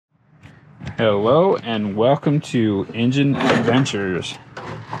Hello and welcome to Engine Adventures.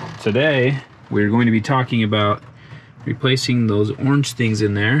 Today we're going to be talking about replacing those orange things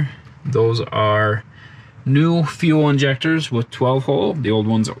in there. Those are new fuel injectors with 12 hole. The old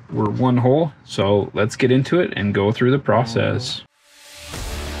ones were 1 hole. So let's get into it and go through the process.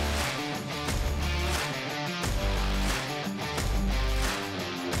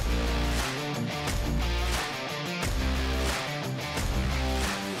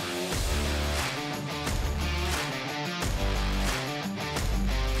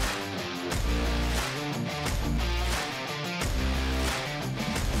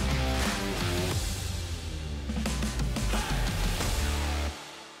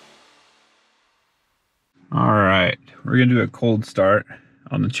 Alright, we're going to do a cold start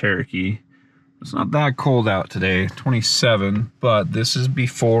on the Cherokee. It's not that cold out today, 27, but this is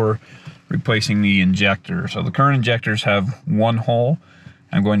before replacing the injector. So the current injectors have 1 hole.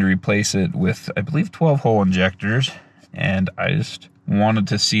 I'm going to replace it with, I believe, 12 hole injectors. And I just wanted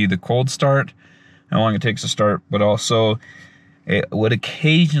to see the cold start, how long it takes to start, but also it would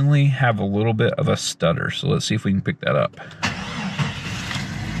occasionally have a little bit of a stutter. So let's see if we can pick that up.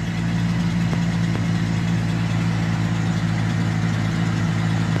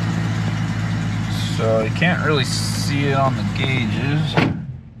 So you can't really see it on the gauges.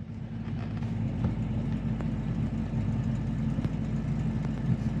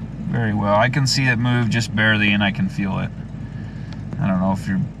 Very well. I can see it move just barely and I can feel it. I don't know if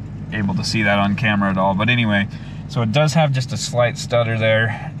you're able to see that on camera at all, but anyway, so it does have just a slight stutter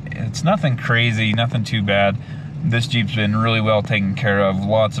there. It's nothing crazy, nothing too bad. This Jeep's been really well taken care of.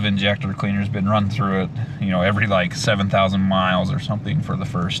 Lots of injector cleaners been run through it, you know, every like 7,000 miles or something for the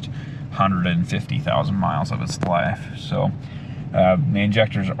first 150,000 miles of its life. So the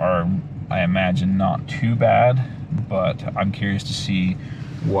injectors are, I imagine, not too bad, but I'm curious to see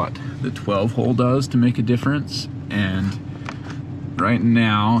what the 12 hole does to make a difference. And right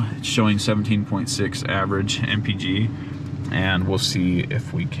now it's showing 17.6 average MPG, and we'll see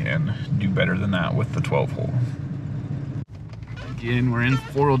if we can do better than that with the 12 hole. Again, we're in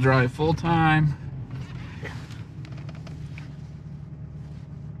 4-wheel drive full time.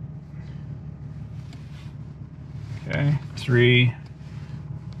 Okay, 3,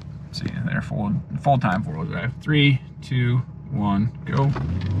 let's see, there, full time 4-wheel drive. 3, 2, 1, go.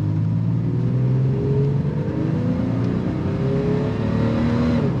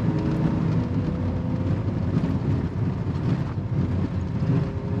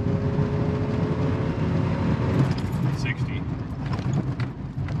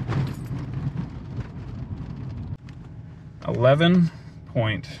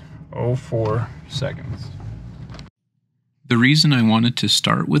 .04 seconds. The reason I wanted to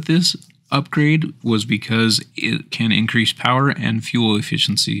start with this upgrade was because it can increase power and fuel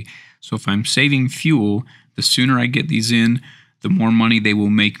efficiency. So if I'm saving fuel, the sooner I get these in, the more money they will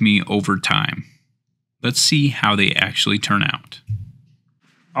make me over time. Let's see how they actually turn out.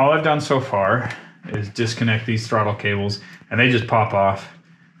 All I've done so far is disconnect these throttle cables, and they just pop off.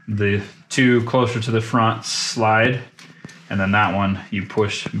 The 2 closer to the front slide, and then that one you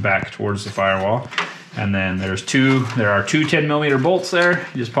push back towards the firewall. And then there are 2 10mm bolts there.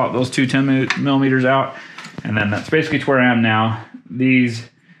 You just pop those 2 10mm out, and then that's basically to where I am now. These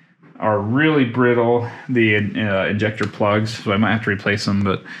are really brittle, the injector plugs, so I might have to replace them,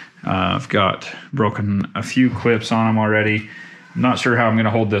 but I've got broken a few clips on them already. I'm not sure how I'm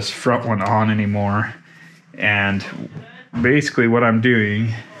gonna hold this front one on anymore. And basically what I'm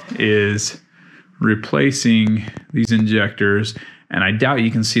doing is replacing these injectors, and I doubt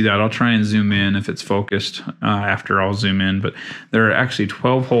you can see that. I'll try and zoom in if it's focused. After I'll zoom in, but there are actually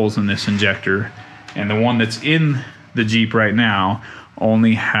 12 holes in this injector, and the one that's in the Jeep right now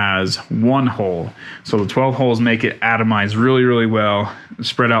only has 1 hole. So the 12 holes make it atomize really, really well,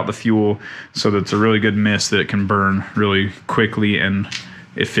 spread out the fuel so that it's a really good mist that it can burn really quickly and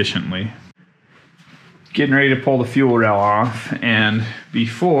efficiently. Getting ready to pull the fuel rail off, and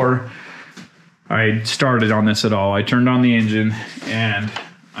before I started on this at all, I turned on the engine and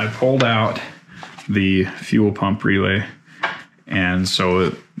I pulled out the fuel pump relay, and so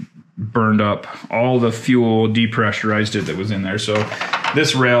it burned up all the fuel, depressurized it that was in there. So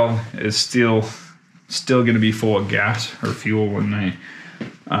this rail is still going to be full of gas or fuel when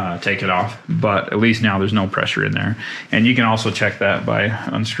I take it off, but at least now there's no pressure in there. And you can also check that by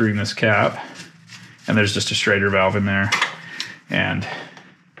unscrewing this cap, and there's just a straighter valve in there, and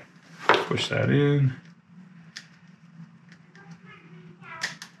push that in,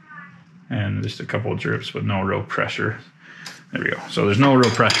 and just a couple of drips, but no real pressure. There we go. So there's no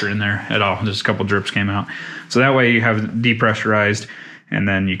real pressure in there at all. Just a couple drips came out. So that way you have depressurized, and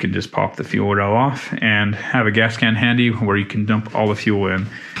then you can just pop the fuel rail off and have a gas can handy where you can dump all the fuel in.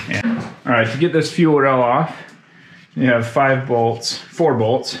 And, all right, to get this fuel rail off, you have 4 bolts,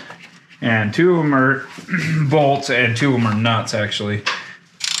 and 2 of them are bolts and 2 of them are nuts actually.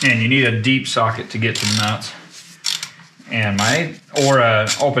 And you need a deep socket to get to the nuts. And or a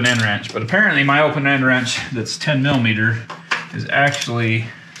open end wrench, but apparently my open end wrench that's 10 millimeter is actually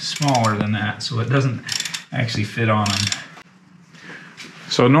smaller than that, so it doesn't actually fit on them.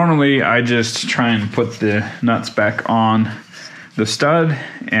 So normally I just try and put the nuts back on the stud,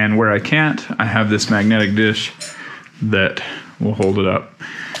 and where I can't, I have this magnetic dish that will hold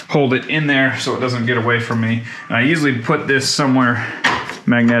it in there so it doesn't get away from me. And I usually put this somewhere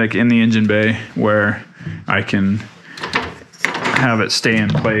magnetic in the engine bay where I can have it stay in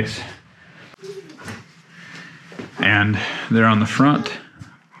place. And there on the front,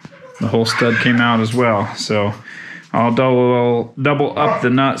 the whole stud came out as well. So I'll double up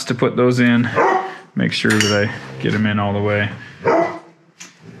the nuts to put those in, make sure that I get them in all the way.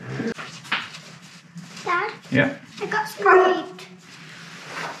 Dad? Yeah. I got scraped.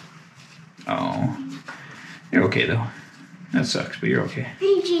 Oh, you're okay though. That sucks, but you're okay.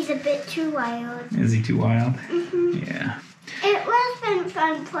 He's a bit too wild. Is he too wild? Mm-hmm. Yeah. It was been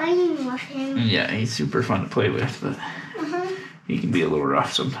fun playing with him. Yeah, he's super fun to play with, but he can be a little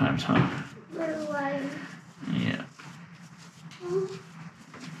rough sometimes, huh? Little wild. Yeah.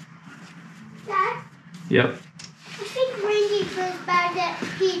 Dad? Yep. I think Randy feels bad that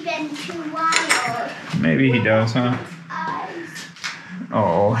he's been too wild. Maybe he does, huh? Eyes.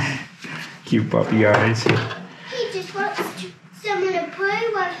 Oh, cute puppy eyes. He just wants someone to play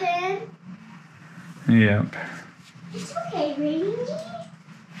with him. Yep. It's okay, Randy.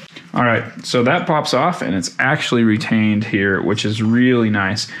 All right, so that pops off and it's actually retained here, which is really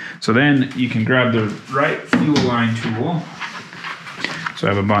nice. So then you can grab the right fuel line tool. So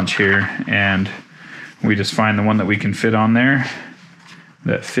I have a bunch here, and we just find the one that we can fit on there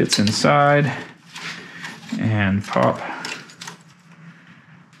that fits inside and pop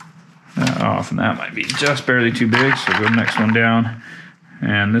that off. And that might be just barely too big, so go next one down.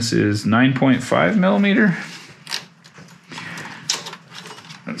 And this is 9.5 millimeter.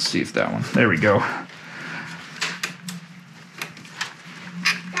 Let's see if that one, there we go.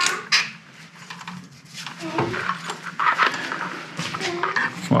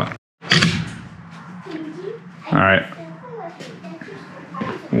 What? All right.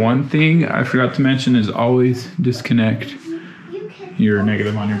 One thing I forgot to mention is always disconnect your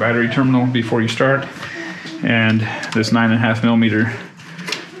negative on your battery terminal before you start. And this 9.5 millimeter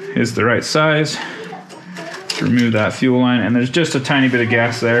is the right size. Remove that fuel line, and there's just a tiny bit of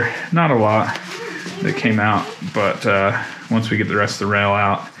gas there, not a lot that came out, but once we get the rest of the rail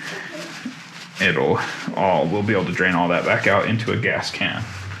out, we'll be able to drain all that back out into a gas can.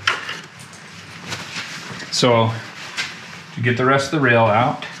 So to get the rest of the rail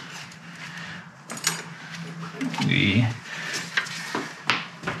out, we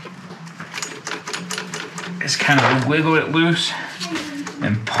just kind of wiggle it loose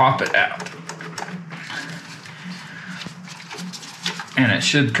and pop it out. And it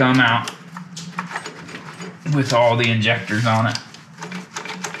should come out with all the injectors on it.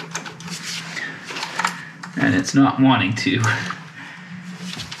 And it's not wanting to.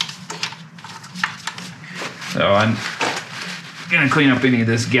 So I'm gonna clean up any of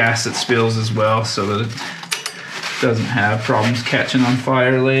this gas that spills as well so that it doesn't have problems catching on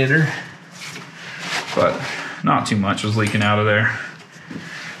fire later. But not too much was leaking out of there.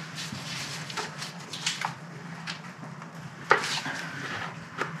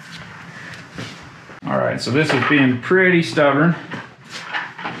 Alright, so this is being pretty stubborn.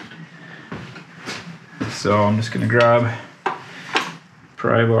 So I'm just going to grab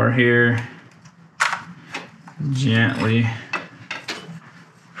pry bar here, gently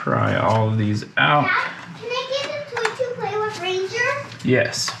pry all of these out. Dad, can I get the toy to play with Ranger?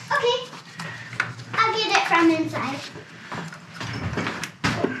 Yes. Okay. I'll get it from inside.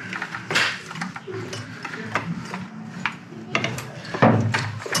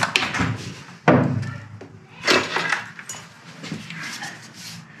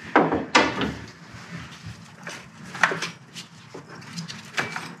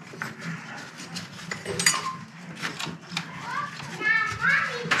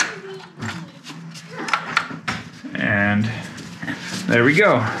 And there we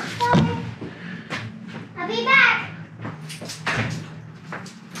go. I'll be back.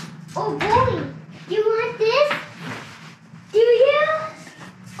 Oh boy, you want this? Do you?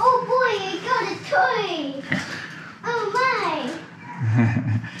 Oh boy, I got a toy. Oh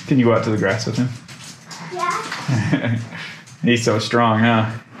my. Can you go out to the grass with him? Yeah. He's so strong,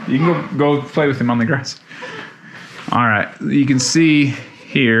 huh? You can go play with him on the grass. All right, you can see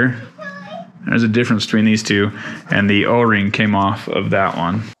here, there's a difference between these two, and the O-ring came off of that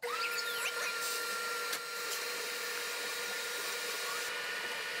one.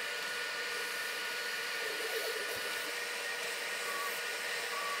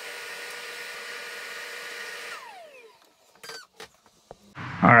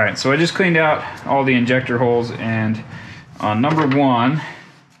 All right, so I just cleaned out all the injector holes, and on number one,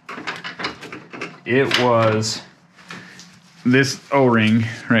 it was this O-ring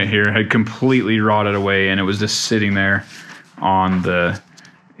right here had completely rotted away, and it was just sitting there on the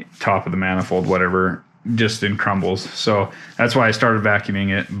top of the manifold, whatever, just in crumbles. So that's why I started vacuuming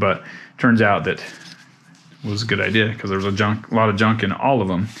it, but turns out that it was a good idea because there was a lot of junk in all of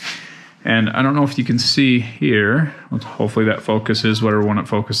them. And I don't know if you can see here, hopefully that focuses, whatever one it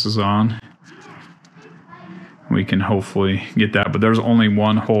focuses on. We can hopefully get that, but there's only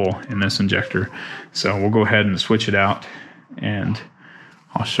one hole in this injector. So we'll go ahead and switch it out, and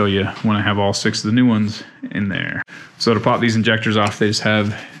I'll show you when I have all 6 of the new ones in there. So to pop these injectors off, they just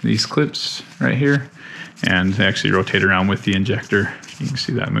have these clips right here, and they actually rotate around with the injector. You can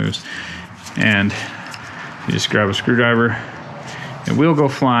see that moves. And you just grab a screwdriver, it will go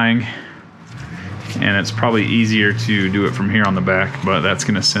flying, and it's probably easier to do it from here on the back, but that's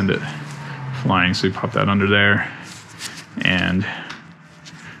gonna send it flying. So you pop that under there, and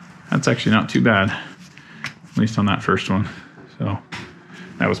that's actually not too bad, at least on that first one. So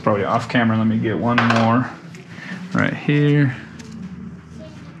that was probably off camera. Let me get one more right here.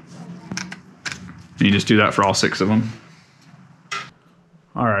 And you just do that for all 6 of them.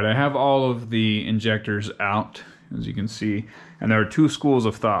 All right, I have all of the injectors out, as you can see, and there are 2 schools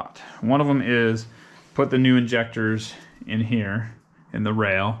of thought. One of them is put the new injectors in here, in the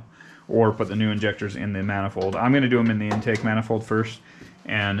rail, or put the new injectors in the manifold. I'm gonna do them in the intake manifold first,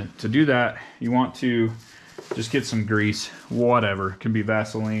 and to do that, you want to just get some grease, whatever, it can be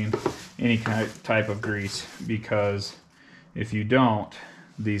Vaseline, any type of grease, because if you don't,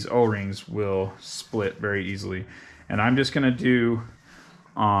 these O-rings will split very easily. And I'm just gonna do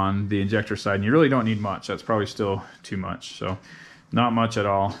on the injector side, and you really don't need much. That's probably still too much, so not much at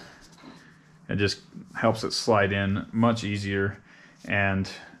all. It just helps it slide in much easier. And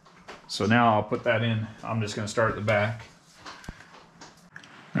so now I'll put that in. I'm just gonna start at the back.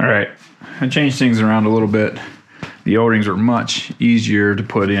 All right, I changed things around a little bit. The O-rings are much easier to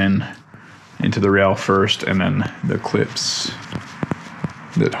put into the rail first, and then the clips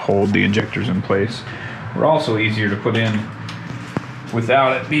that hold the injectors in place were also easier to put in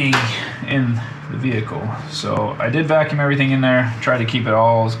without it being in the vehicle. So I did vacuum everything in there, try to keep it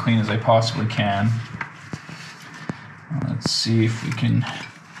all as clean as I possibly can. Let's see if we can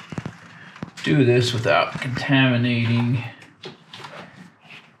do this without contaminating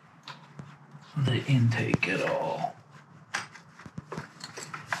the intake at all.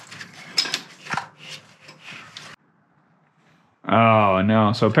 Oh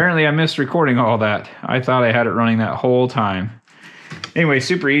no, so apparently I missed recording all that. I thought I had it running that whole time. Anyway,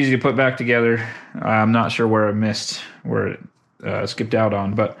 super easy to put back together. I'm not sure where I missed, where it skipped out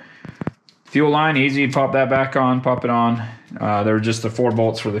on, but fuel line, easy, pop that back on, pop it on. There were just the 4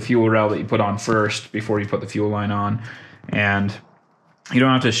 bolts for the fuel rail that you put on first before you put the fuel line on. And you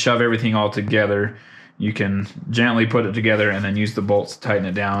don't have to shove everything all together. You can gently put it together and then use the bolts to tighten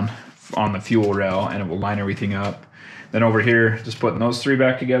it down on the fuel rail, and it will line everything up. Then over here, just putting those 3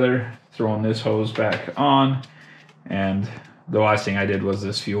 back together, throwing this hose back on, and the last thing I did was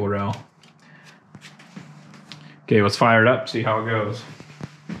this fuel rail. Okay, let's fire it up, see how it goes.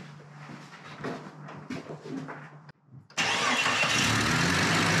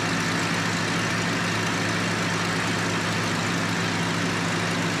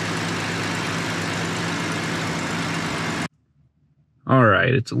 All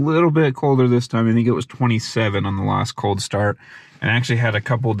right, it's a little bit colder this time. I think it was 27 on the last cold start. And I actually had a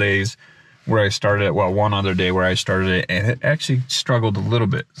couple days where I started it, well, one other day where I started it, and it actually struggled a little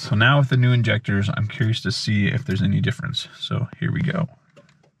bit. So now with the new injectors, I'm curious to see if there's any difference. So here we go.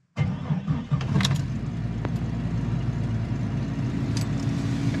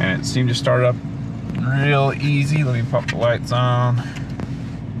 And it seemed to start up real easy. Let me pop the lights on.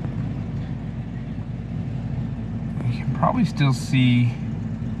 You can probably still see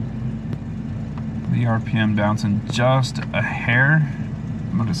the RPM bouncing just a hair,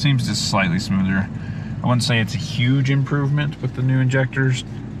 but it seems just slightly smoother. I wouldn't say it's a huge improvement with the new injectors,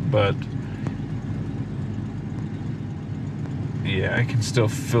 but yeah, I can still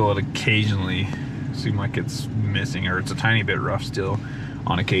feel it occasionally. Seem like it's missing, or it's a tiny bit rough still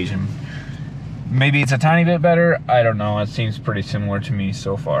on occasion. Maybe it's a tiny bit better. I don't know. It seems pretty similar to me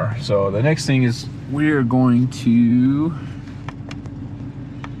so far. So the next thing is we're going to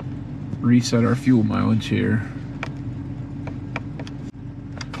reset our fuel mileage here.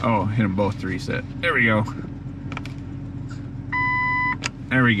 Oh, hit them both to reset. There we go.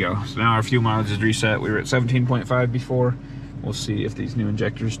 There we go. So now our fuel mileage is reset. We were at 17.5 before. We'll see if these new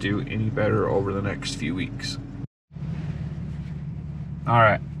injectors do any better over the next few weeks. All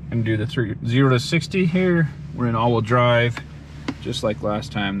right, gonna do the 0 to 60 here. We're in all-wheel drive, just like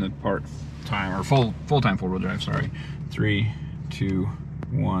last time. The part-time or full-time four-wheel drive. Sorry. 3, 2,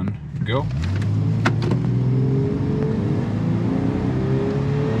 1, go.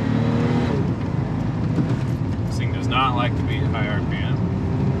 This thing does not like to be at high RPM.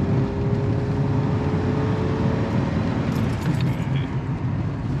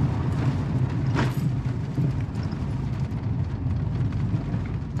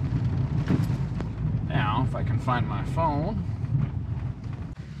 If I can find my phone.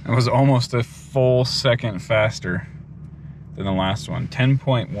 It was almost a full second faster than the last one.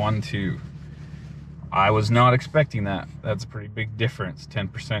 10.12. I was not expecting that. That's a pretty big difference.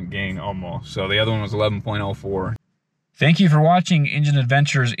 10% gain almost. So the other one was 11.04. Thank you for watching Engine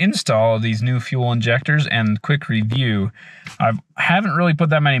Adventure's install of these new fuel injectors and quick review. I haven't really put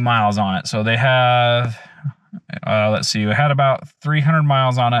that many miles on it. So they have, let's see, we had about 300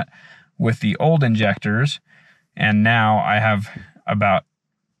 miles on it with the old injectors, and now I have about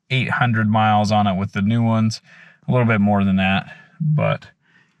 800 miles on it with the new ones, a little bit more than that, but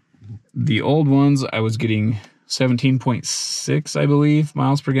the old ones I was getting 17.6, I believe,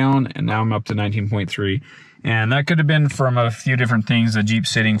 miles per gallon, and now I'm up to 19.3, and that could have been from a few different things. The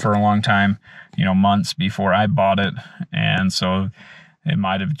Jeep's sitting for a long time, you know, months before I bought it, and so it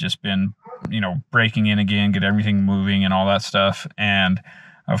might have just been, you know, breaking in again, get everything moving and all that stuff, and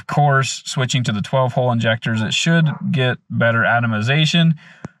of course, switching to the 12-hole injectors, it should get better atomization.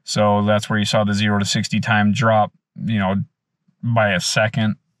 So that's where you saw the 0 to 60 time drop, you know, by a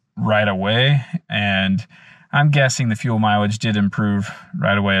second right away. And I'm guessing the fuel mileage did improve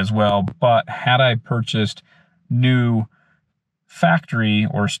right away as well. But had I purchased new factory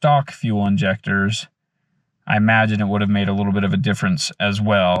or stock fuel injectors, I imagine it would have made a little bit of a difference as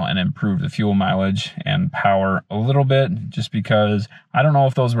well and improved the fuel mileage and power a little bit, just because I don't know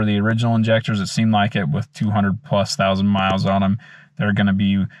if those were the original injectors. It seemed like it with 200,000+ miles on them. They're going to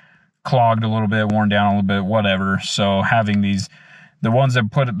be clogged a little bit, worn down a little bit, whatever. So having these, the ones that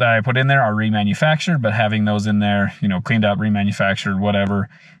I put in there are remanufactured, but having those in there, you know, cleaned up, remanufactured, whatever,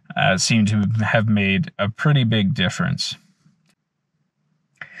 seemed to have made a pretty big difference.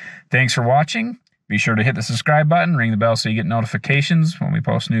 Thanks for watching. Be sure to hit the subscribe button, ring the bell so you get notifications when we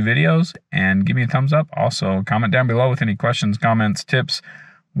post new videos, and give me a thumbs up. Also, comment down below with any questions, comments, tips,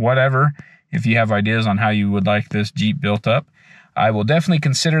 whatever. If you have ideas on how you would like this Jeep built up, I will definitely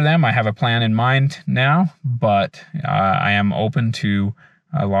consider them. I have a plan in mind now, but I am open to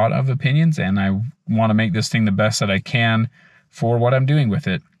a lot of opinions, and I want to make this thing the best that I can for what I'm doing with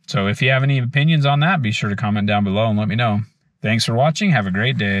it. So if you have any opinions on that, be sure to comment down below and let me know. Thanks for watching. Have a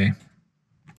great day.